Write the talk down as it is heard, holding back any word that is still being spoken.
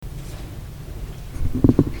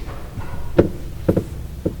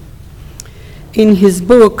In his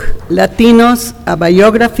book, Latinos, A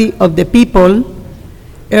Biography of the People,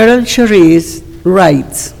 Earl Charisse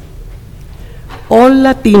writes, "All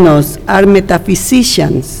Latinos are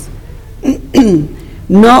metaphysicians.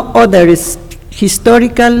 No other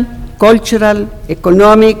historical, cultural,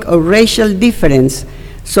 economic, or racial difference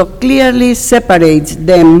so clearly separates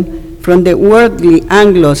them from the worldly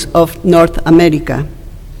Anglos of North America.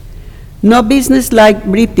 No business-like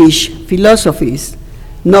British philosophies,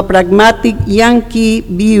 no pragmatic Yankee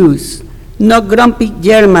views, no grumpy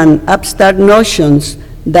German upstart notions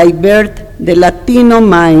divert the Latino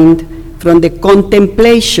mind from the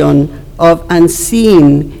contemplation of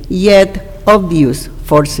unseen yet obvious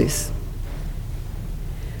forces.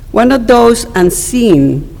 One of those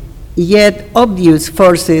unseen yet obvious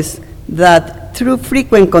forces that through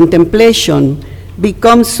frequent contemplation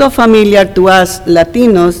becomes so familiar to us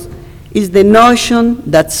Latinos is the notion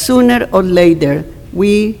that sooner or later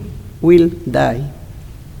we will die.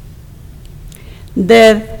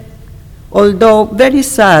 Death, although very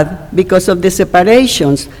sad because of the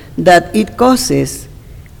separations that it causes,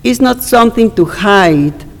 is not something to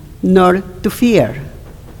hide nor to fear.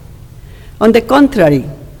 On the contrary,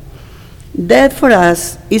 death for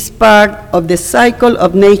us is part of the cycle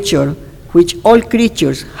of nature which all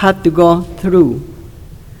creatures have to go through.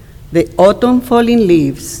 The autumn falling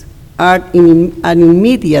leaves are an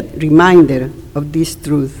immediate reminder of this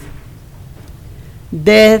truth.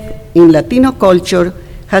 Death in Latino culture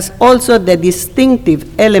has also the distinctive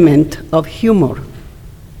element of humor.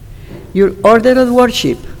 Your order of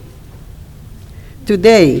worship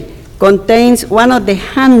today contains one of the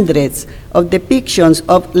hundreds of depictions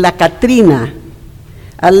of La Catrina,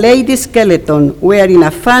 a lady skeleton wearing a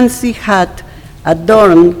fancy hat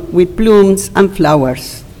adorned with plumes and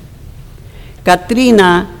flowers.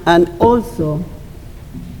 Catrina and also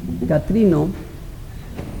Catrino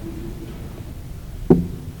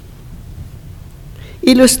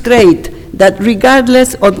illustrate that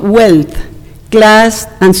regardless of wealth, class,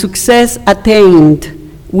 and success attained,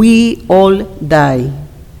 we all die.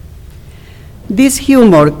 This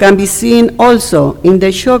humor can be seen also in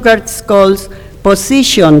the sugared skulls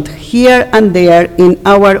positioned here and there in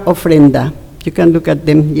our ofrenda. You can look at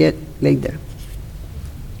them yet later.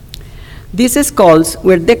 These skulls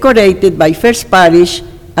were decorated by First Parish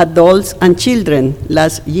adults and children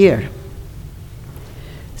last year.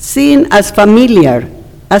 Seen as familiar,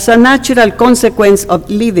 as a natural consequence of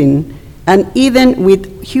living, and even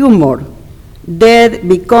with humor, death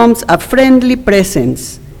becomes a friendly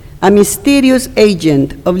presence, a mysterious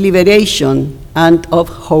agent of liberation and of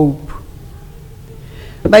hope.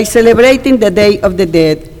 By celebrating the Day of the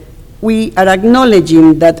Dead, we are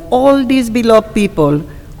acknowledging that all these beloved people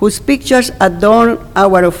whose pictures adorn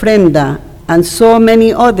our ofrenda and so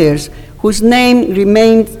many others whose name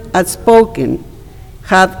remains unspoken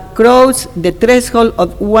have crossed the threshold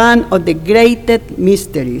of one of the greatest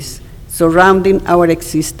mysteries surrounding our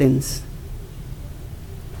existence.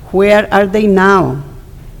 Where are they now?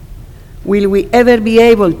 Will we ever be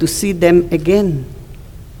able to see them again?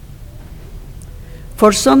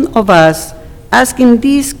 For some of us, asking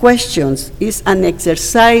these questions is an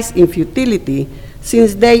exercise in futility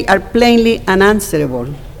since they are plainly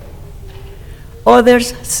unanswerable.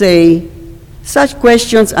 Others say such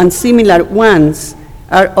questions and similar ones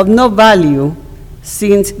are of no value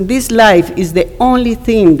since this life is the only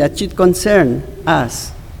thing that should concern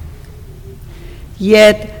us.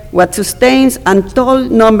 Yet, what sustains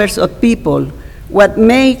untold numbers of people, what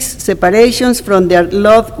makes separations from their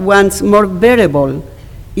loved ones more bearable,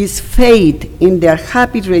 is faith in their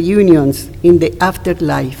happy reunions in the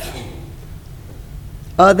afterlife.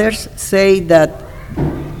 Others say that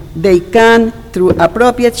they can, through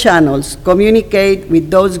appropriate channels, communicate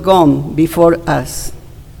with those gone before us.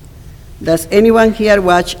 Does anyone here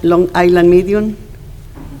watch Long Island Medium?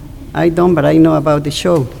 I don't, but I know about the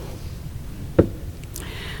show.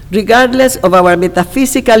 Regardless of our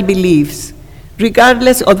metaphysical beliefs,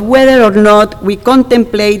 regardless of whether or not we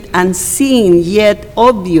contemplate unseen yet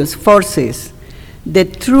obvious forces, the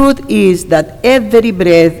truth is that every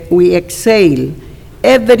breath we exhale,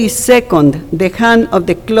 every second the hand of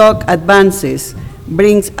the clock advances,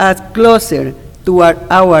 brings us closer to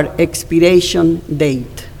our expiration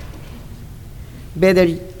date.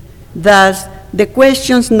 Thus, the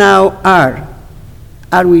questions now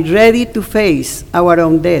are we ready to face our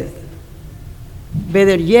own death?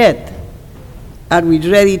 Better yet, are we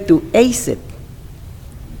ready to ace it?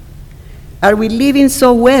 Are we living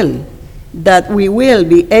so well that we will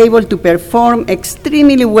be able to perform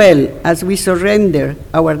extremely well as we surrender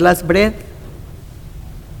our last breath?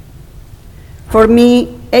 For me,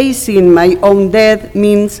 acing my own death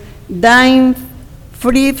means dying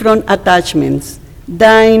free from attachments,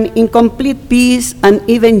 dying in complete peace and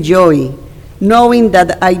even joy, knowing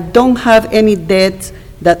that I don't have any debts,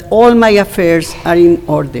 that all my affairs are in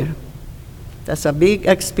order. That's a big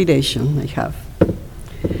aspiration I have.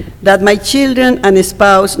 That my children and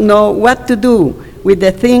spouse know what to do with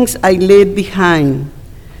the things I leave behind.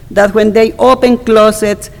 That when they open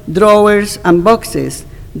closets, drawers, and boxes,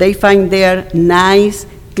 they find there nice,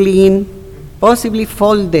 clean, possibly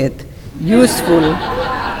folded, useful,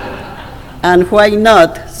 and why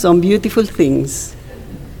not, some beautiful things.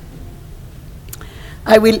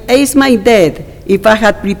 I will ace my death if I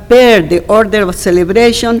had prepared the order of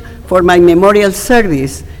celebration for my memorial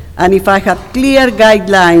service, and if I have clear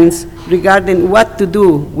guidelines regarding what to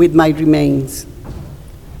do with my remains.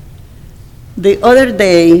 The other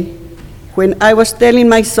day, when I was telling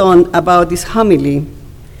my son about this homily,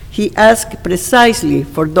 he asked precisely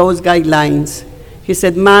for those guidelines. He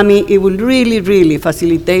said, "Mommy, it will really, really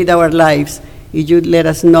facilitate our lives if you let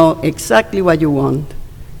us know exactly what you want."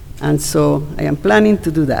 And so I am planning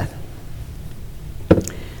to do that.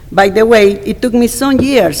 By the way, it took me some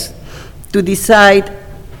years to decide,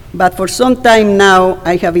 but for some time now,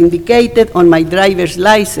 I have indicated on my driver's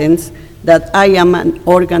license that I am an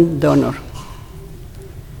organ donor.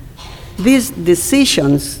 These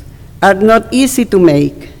decisions are not easy to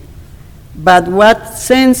make, but what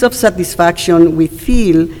sense of satisfaction we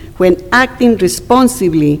feel when acting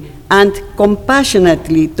responsibly and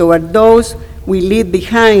compassionately toward those we leave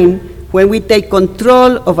behind, when we take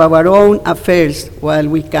control of our own affairs while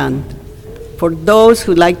we can. For those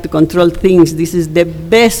who like to control things, this is the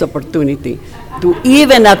best opportunity to,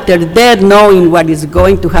 even after death, knowing what is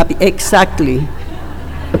going to happen exactly.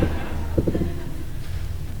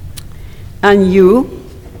 And you,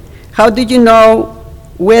 how do you know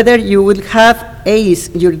whether you will have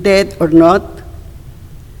aced your death or not?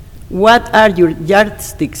 What are your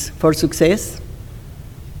yardsticks for success?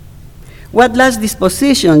 What last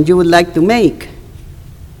disposition you would like to make?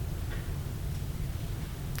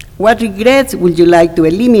 What regrets would you like to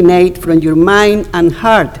eliminate from your mind and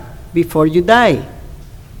heart before you die?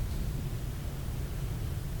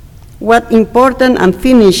 What important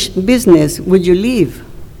unfinished business would you leave?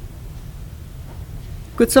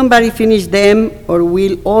 Could somebody finish them, or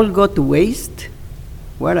will all go to waste?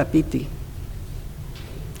 What a pity.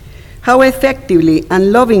 How effectively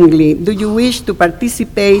and lovingly do you wish to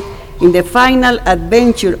participate in the final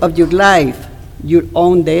adventure of your life, your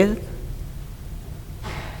own death?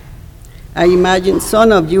 I imagine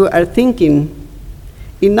some of you are thinking,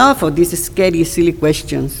 enough of these scary, silly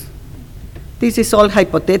questions. This is all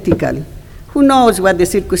hypothetical. Who knows what the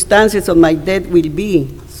circumstances of my death will be,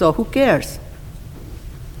 so who cares?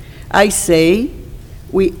 I say,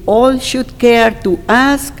 we all should care to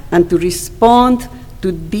ask and to respond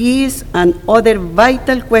to these and other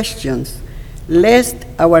vital questions, lest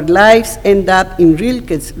our lives end up in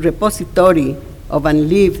Rilke's repository of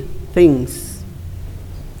unlived things.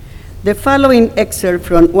 The following excerpt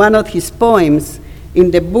from one of his poems in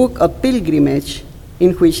the Book of Pilgrimage,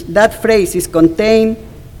 in which that phrase is contained,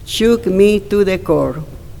 shook me to the core.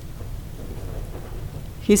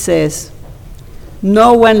 He says,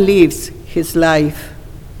 "No one lives his life.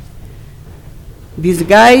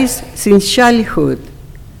 Disguised since childhood,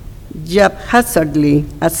 haphazardly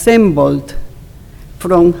assembled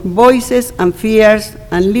from voices and fears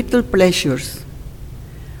and little pleasures,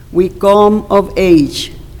 we come of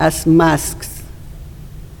age as masks.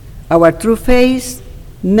 Our true face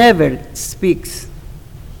never speaks.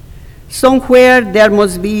 Somewhere there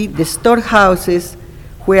must be the storehouses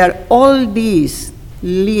where all these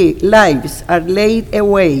lives are laid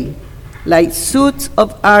away, like suits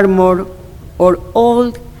of armor or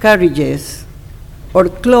old carriages, or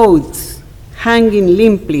clothes hanging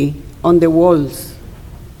limply on the walls.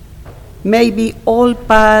 Maybe all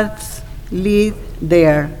paths lead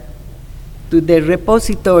there to the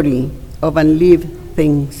repository of unlived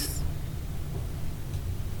things."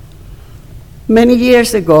 Many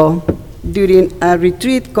years ago, during a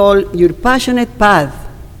retreat called Your Passionate Path,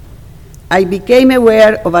 I became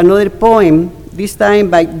aware of another poem, this time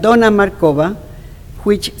by Donna Markova,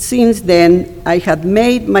 which since then I had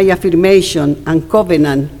made my affirmation and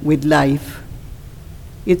covenant with life.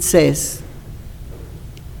 It says,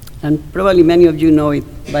 and probably many of you know it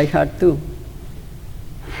by heart too,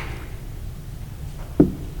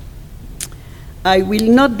 "I will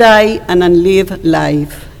not die an unlived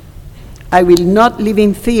life. I will not live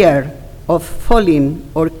in fear of falling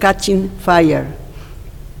or catching fire.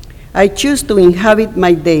 I choose to inhabit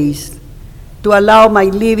my days, to allow my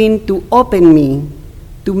living to open me,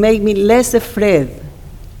 to make me less afraid,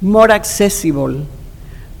 more accessible,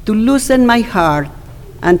 to loosen my heart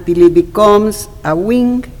until it becomes a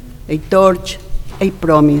wing, a torch, a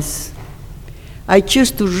promise. I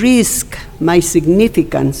choose to risk my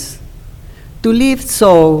significance, to live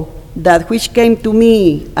so that which came to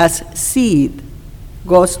me as seed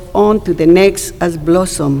goes on to the next as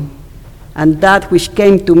blossom, and that which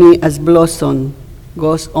came to me as blossom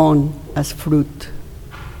goes on as fruit.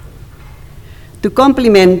 To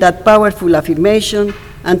complement that powerful affirmation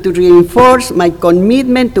and to reinforce my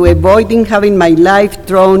commitment to avoiding having my life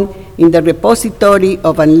thrown in the repository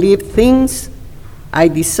of unlived things, I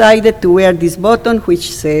decided to wear this button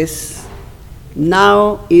which says,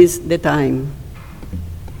 "Now is the time."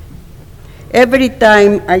 Every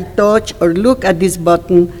time I touch or look at this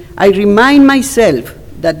button, I remind myself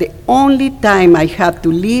that the only time I have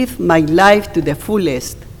to live my life to the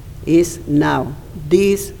fullest is now,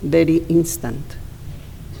 this very instant.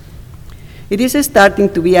 It is starting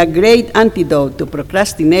to be a great antidote to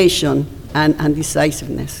procrastination and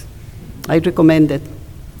indecisiveness. I recommend it.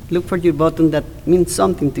 Look for your button that means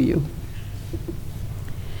something to you.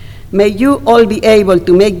 May you all be able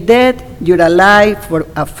to make death your ally for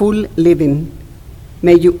a full living.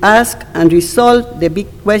 May you ask and resolve the big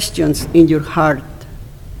questions in your heart.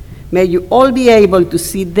 May you all be able to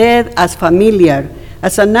see death as familiar,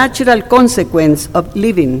 as a natural consequence of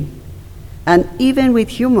living, and even with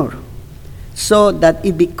humor, so that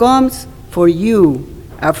it becomes for you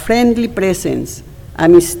a friendly presence, a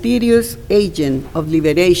mysterious agent of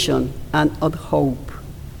liberation and of hope.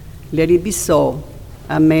 Let it be so.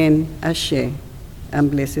 Amen, Ashe,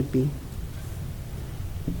 and blessed be.